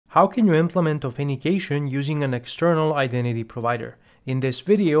How can you implement authentication using an external identity provider? In this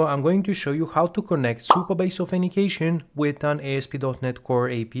video, I'm going to show you how to connect Supabase Authentication with an ASP.NET Core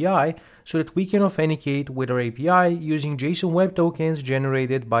API so that we can authenticate with our API using JSON Web Tokens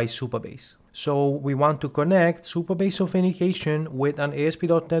generated by Supabase. So we want to connect Supabase Authentication with an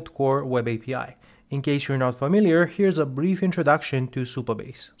ASP.NET Core Web API. In case you're not familiar, here's a brief introduction to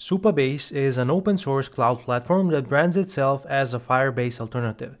Supabase. Supabase is an open source cloud platform that brands itself as a Firebase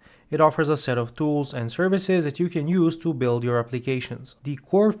alternative. It offers a set of tools and services that you can use to build your applications. The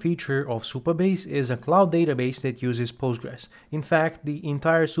core feature of Supabase is a cloud database that uses Postgres. In fact, the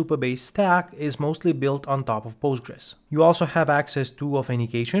entire Supabase stack is mostly built on top of Postgres. You also have access to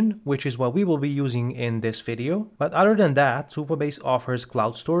authentication, which is what we will be using in this video. But other than that, Supabase offers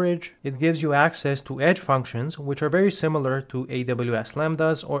cloud storage. It gives you access to edge functions, which are very similar to AWS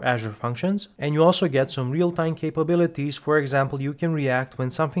Lambdas or Azure functions. And you also get some real-time capabilities. For example, you can react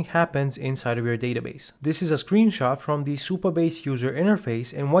when something happens inside of your database. This is a screenshot from the Supabase user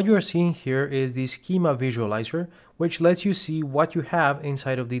interface, and what you are seeing here is the schema visualizer, which lets you see what you have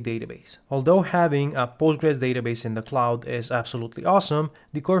inside of the database. Although having a Postgres database in the cloud is absolutely awesome,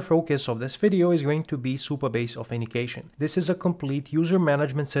 the core focus of this video is going to be Supabase Authentication. This is a complete user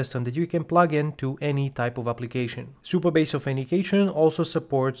management system that you can plug into any type of application. Supabase Authentication also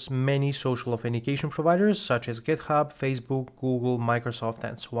supports many social authentication providers such as GitHub, Facebook, Google, Microsoft,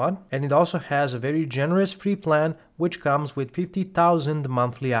 and so on. And it also has a very generous free plan which comes with 50,000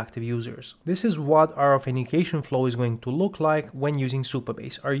 monthly active users. This is what our authentication flow is going to look like when using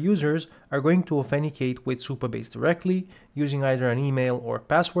Supabase. Our users are going to authenticate with Supabase directly using either an email or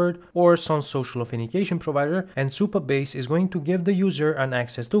password or some social authentication provider, and Supabase is going to give the user an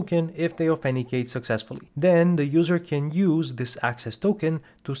access token if they authenticate successfully. Then the user can use this access token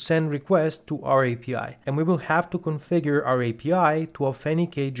to send requests to our API, and we will have to configure our API to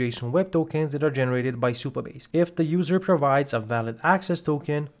authenticate JSON Web Tokens that are generated by Supabase. If the user provides a valid access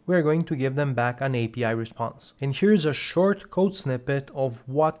token, we're going to give them back an API response. And here's a short code snippet of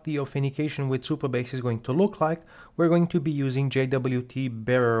what the authentication with Supabase is going to look like. We're going to be using JWT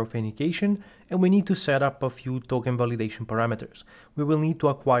bearer authentication, and we need to set up a few token validation parameters. We will need to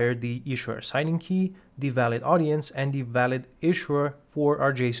acquire the issuer signing key, the valid audience, and the valid issuer for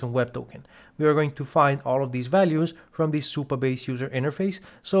our JSON Web Token. We are going to find all of these values from the Supabase user interface.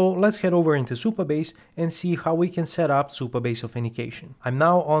 So let's head over into Supabase and see how we can set up Supabase Authentication. I'm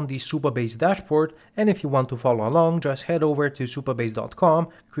now on the Supabase dashboard, and if you want to follow along, just head over to supabase.com,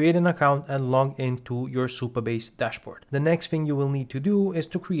 create an account, and log into your Supabase dashboard. The next thing you will need to do is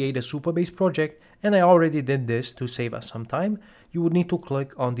to create a Supabase project, and I already did this to save us some time. You would need to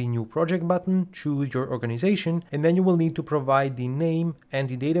click on the New Project button, choose your organization, and then you will need to provide the name and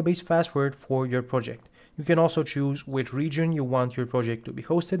the database password for your project. You can also choose which region you want your project to be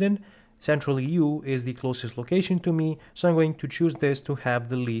hosted in. Central EU is the closest location to me, so I'm going to choose this to have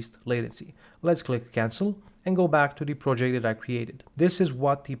the least latency. Let's click Cancel and go back to the project that I created. This is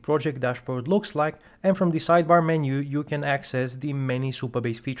what the project dashboard looks like, and from the sidebar menu you can access the many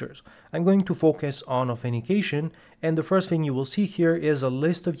Supabase features. I'm going to focus on authentication, and the first thing you will see here is a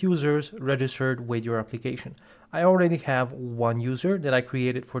list of users registered with your application. I already have one user that I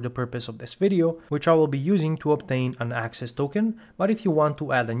created for the purpose of this video, which I will be using to obtain an access token, but if you want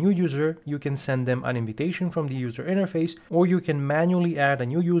to add a new user, you can send them an invitation from the user interface, or you can manually add a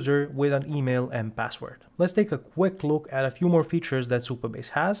new user with an email and password. Let's take a quick look at a few more features that Supabase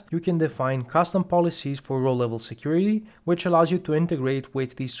has. You can define custom policies for row-level security, which allows you to integrate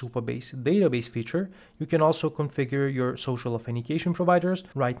with the Supabase database feature. You can also configure your social authentication providers.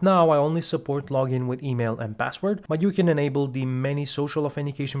 Right now, I only support login with email and password, but you can enable the many social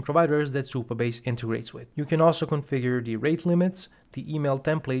authentication providers that Supabase integrates with. You can also configure the rate limits, the email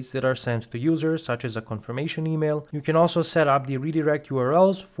templates that are sent to users, such as a confirmation email. You can also set up the redirect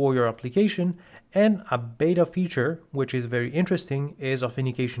URLs for your application, and a beta feature, which is very interesting, is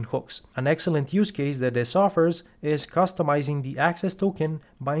authentication hooks. An excellent use case that this offers is customizing the access token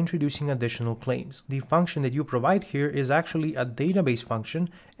by introducing additional claims. The function that you provide here is actually a database function,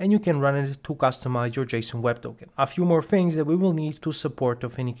 and you can run it to customize your JSON Web Token. A few more things that we will need to support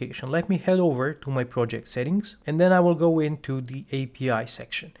authentication. Let me head over to my project settings, and then I will go into the API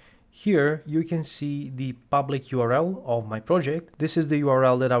section. Here you can see the public URL of my project. This is the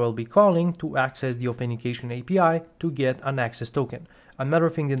URL that I will be calling to access the Authentication API to get an access token.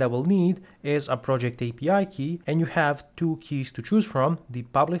 Another thing that I will need is a project API key, and you have two keys to choose from, the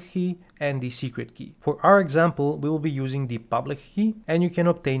public key and the secret key. For our example, we will be using the public key, and you can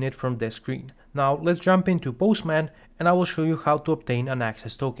obtain it from this screen. Now let's jump into Postman and I will show you how to obtain an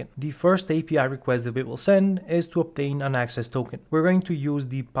access token. The first API request that we will send is to obtain an access token. We're going to use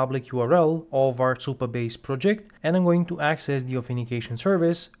the public URL of our Supabase project, and I'm going to access the authentication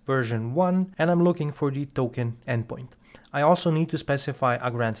service version 1, and I'm looking for the token endpoint. I also need to specify a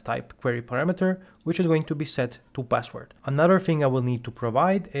grant type query parameter, which is going to be set to password. Another thing I will need to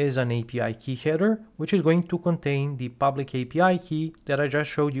provide is an API key header, which is going to contain the public API key that I just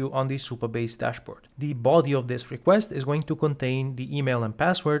showed you on the Supabase dashboard. The body of this request is going to contain the email and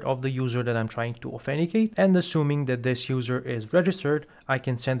password of the user that I'm trying to authenticate, and assuming that this user is registered, I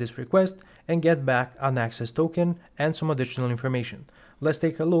can send this request and get back an access token and some additional information. Let's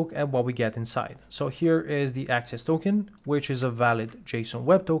take a look at what we get inside. So here is the access token, which is a valid JSON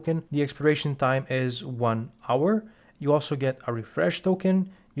web token. The expiration time is 1 hour. You also get a refresh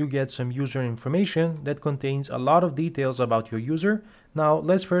token. You get some user information that contains a lot of details about your user. Now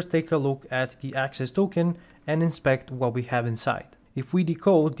let's first take a look at the access token and inspect what we have inside. If we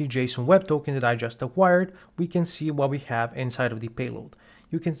decode the JSON web token that I just acquired, we can see what we have inside of the payload.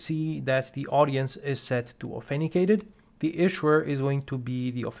 You can see that the audience is set to authenticated. The issuer is going to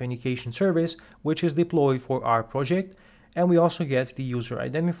be the authentication service, which is deployed for our project. And we also get the user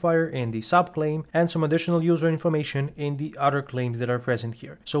identifier in the subclaim and some additional user information in the other claims that are present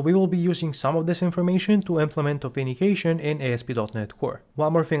here. So we will be using some of this information to implement authentication in ASP.NET Core.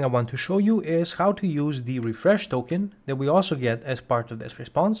 One more thing I want to show you is how to use the refresh token that we also get as part of this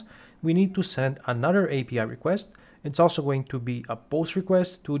response. We need to send another API request. It's also going to be a post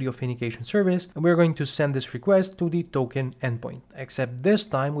request to the authentication service, and we're going to send this request to the token endpoint, except this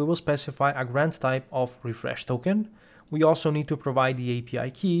time we will specify a grant type of refresh token. We also need to provide the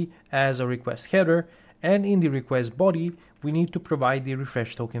API key as a request header, and in the request body, we need to provide the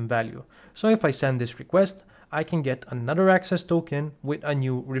refresh token value. So if I send this request, I can get another access token with a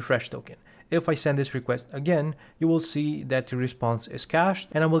new refresh token. If I send this request again, you will see that the response is cached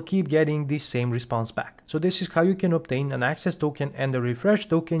and I will keep getting the same response back. So this is how you can obtain an access token and a refresh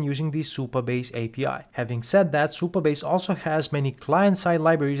token using the Supabase API. Having said that, Supabase also has many client-side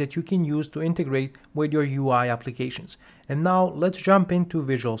libraries that you can use to integrate with your UI applications. And now let's jump into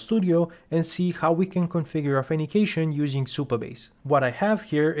Visual Studio and see how we can configure authentication using Supabase. What I have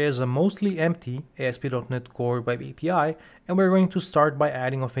here is a mostly empty ASP.NET Core Web API, and we're going to start by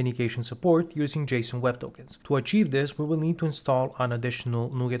adding authentication support using JSON Web Tokens. To achieve this, we will need to install an additional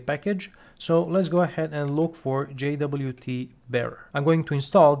NuGet package. So let's go ahead and look for JWT Bearer. I'm going to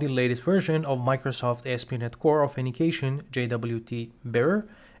install the latest version of Microsoft ASP.NET Core Authentication JWT Bearer.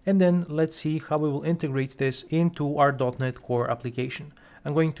 And then let's see how we will integrate this into our .NET Core application.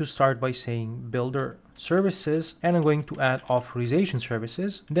 I'm going to start by saying builder services, and I'm going to add authorization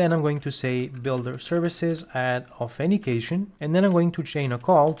services. Then I'm going to say builder services add authentication, and then I'm going to chain a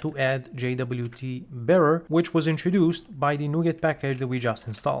call to add JWT bearer, which was introduced by the NuGet package that we just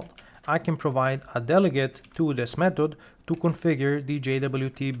installed. I can provide a delegate to this method to configure the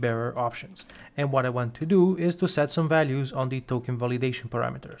JWT bearer options. And what I want to do is to set some values on the token validation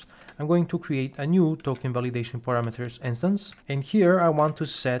parameters. I'm going to create a new token validation parameters instance. And here I want to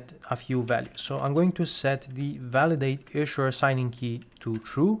set a few values. So I'm going to set the validate issuer signing key to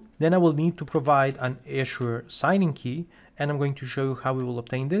true. Then I will need to provide an issuer signing key, and I'm going to show you how we will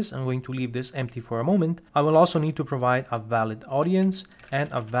obtain this. I'm going to leave this empty for a moment. I will also need to provide a valid audience and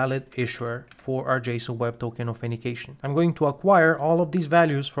a valid issuer for our JSON Web Token authentication. I'm going to acquire all of these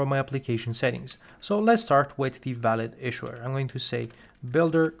values from my application settings. So let's start with the valid issuer. I'm going to say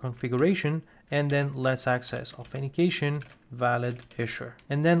builder configuration, and then let's access authentication valid issuer.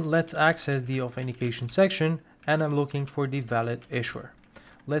 And then let's access the authentication section, and I'm looking for the valid issuer.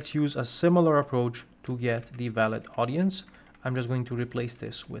 Let's use a similar approach to get the valid audience. I'm just going to replace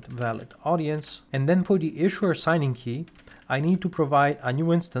this with valid audience. And then for the issuer signing key, I need to provide a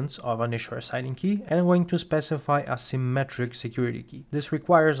new instance of an issuer signing key, and I'm going to specify a symmetric security key. This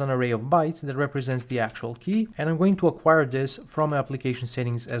requires an array of bytes that represents the actual key, and I'm going to acquire this from my application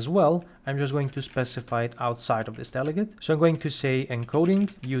settings as well. I'm just going to specify it outside of this delegate. So I'm going to say encoding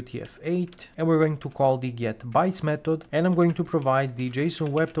UTF-8, and we're going to call the getBytes method, and I'm going to provide the JSON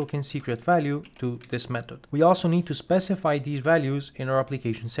Web Token secret value to this method. We also need to specify these values in our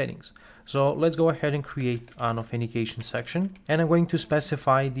application settings. So let's go ahead and create an authentication section, and I'm going to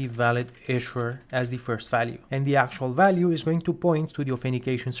specify the valid issuer as the first value, and the actual value is going to point to the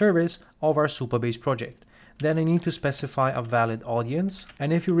authentication service of our Supabase project. Then I need to specify a valid audience.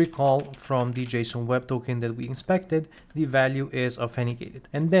 And if you recall from the JSON Web Token that we inspected, the value is authenticated.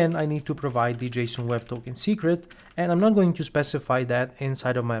 And then I need to provide the JSON Web Token secret. And I'm not going to specify that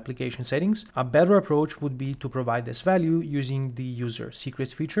inside of my application settings. A better approach would be to provide this value using the user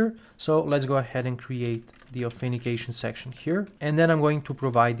secrets feature. So let's go ahead and create the authentication section here. And then I'm going to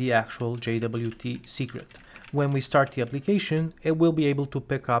provide the actual JWT secret. When we start the application, it will be able to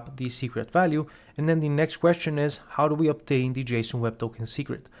pick up the secret value. And then the next question is, how do we obtain the JSON Web Token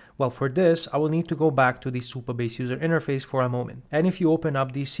secret? Well, for this, I will need to go back to the Supabase user interface for a moment. And if you open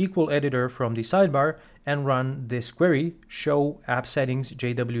up the SQL editor from the sidebar and run this query, show app settings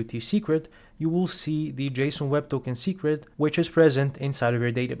JWT secret, you will see the JSON Web Token secret, which is present inside of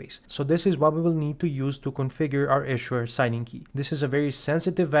your database. So this is what we will need to use to configure our issuer signing key. This is a very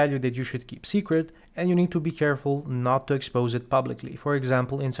sensitive value that you should keep secret, and you need to be careful not to expose it publicly. For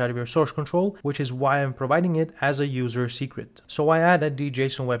example, inside of your source control, which is why I'm providing it as a user secret. So I added the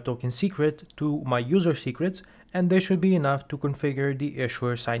JSON Web Token secret to my user secrets, and this should be enough to configure the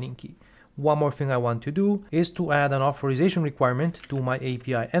issuer signing key. One more thing I want to do is to add an authorization requirement to my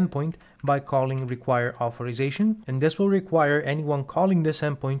API endpoint by calling require authorization, and this will require anyone calling this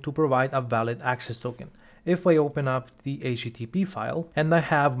endpoint to provide a valid access token. If I open up the HTTP file and I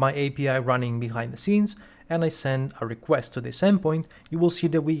have my API running behind the scenes and I send a request to this endpoint, you will see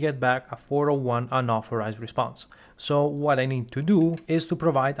that we get back a 401 unauthorized response. So what I need to do is to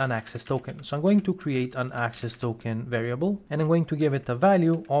provide an access token. So I'm going to create an access token variable, and I'm going to give it a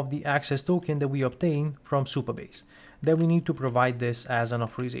value of the access token that we obtain from Supabase. Then we need to provide this as an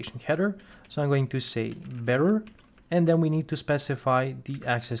authorization header. So I'm going to say bearer, and then we need to specify the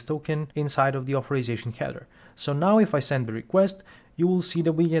access token inside of the authorization header. So now if I send the request, you will see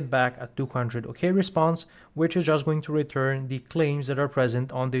that we get back a 200 OK response, which is just going to return the claims that are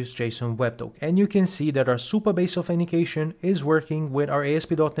present on this JSON Web Token. And you can see that our Supabase authentication is working with our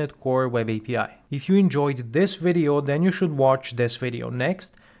ASP.NET Core Web API. If you enjoyed this video, then you should watch this video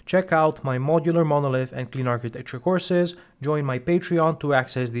next. Check out my modular monolith and clean architecture courses, join my Patreon to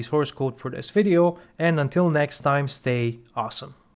access the source code for this video, and until next time, stay awesome.